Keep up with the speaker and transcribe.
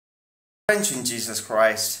Friends in Jesus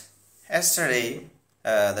Christ, yesterday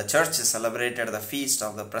the church celebrated the feast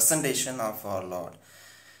of the presentation of our Lord.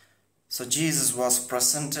 So Jesus was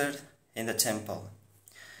presented in the temple.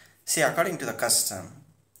 See, according to the custom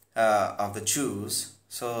of the Jews,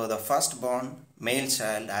 so the firstborn male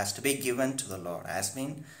child has to be given to the Lord, has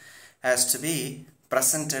to be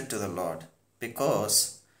presented to the Lord,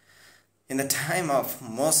 because in the time of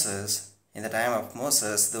Moses,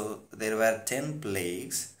 there were 10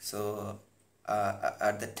 plagues. So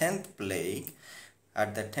at the 10th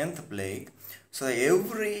plague, so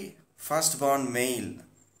every firstborn male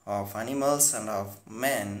of animals and of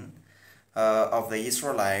men of the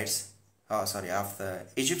Israelites, of the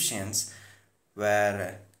Egyptians,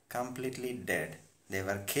 were completely dead. They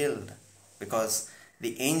were killed because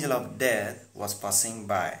the angel of death was passing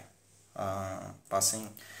by, passing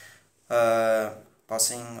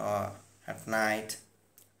at night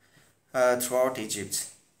throughout Egypt,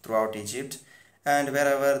 and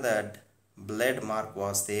wherever that blood mark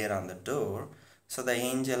was there on the door, so the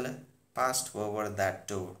angel passed over that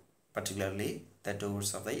door, particularly the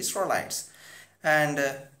doors of the Israelites, and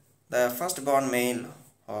the firstborn male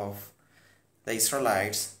of the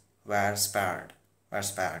Israelites were spared.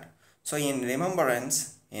 So in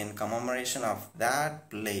remembrance, in commemoration of that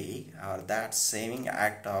plague or that saving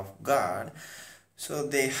act of God, so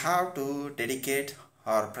they have to dedicate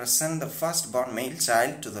or present the firstborn male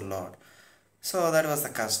child to the Lord. So that was the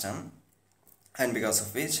custom, and because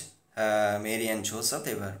of which Mary and Joseph,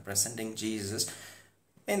 they were presenting Jesus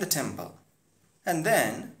in the temple. And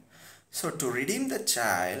then, so to redeem the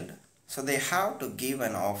child, so they have to give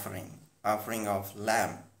an offering of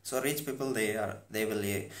lamb. So rich people, they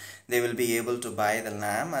will be able to buy the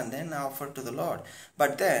lamb and then offer to the Lord.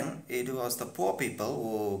 But then it was the poor people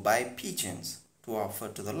who buy pigeons to offer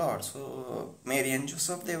to the Lord. So Mary and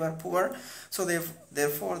Joseph, they were poor, so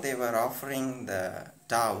therefore they were offering the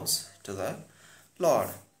doves to the Lord,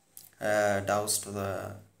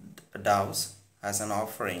 doves as an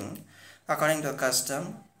offering according to the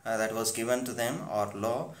custom that was given to them or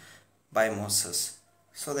law by Moses.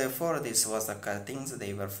 So therefore this was the things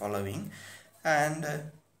they were following.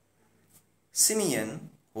 And Simeon,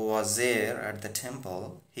 who was there at the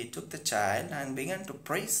temple, he took the child and began to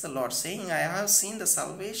praise the Lord, saying, I have seen the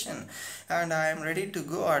salvation and I am ready to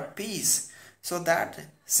go at peace. So that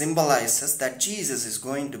symbolizes that Jesus is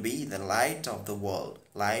going to be the light of the world.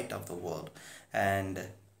 And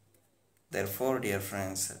therefore, dear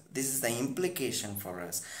friends, this is the implication for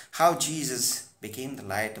us, how Jesus became the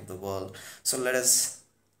light of the world. So let us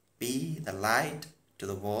be the light to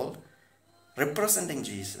the world, representing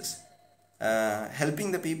Jesus.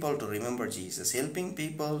 Helping the people to remember Jesus, helping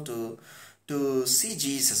people to see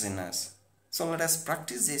Jesus in us. So let us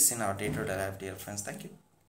practice this in our day-to-day life, dear friends. Thank you.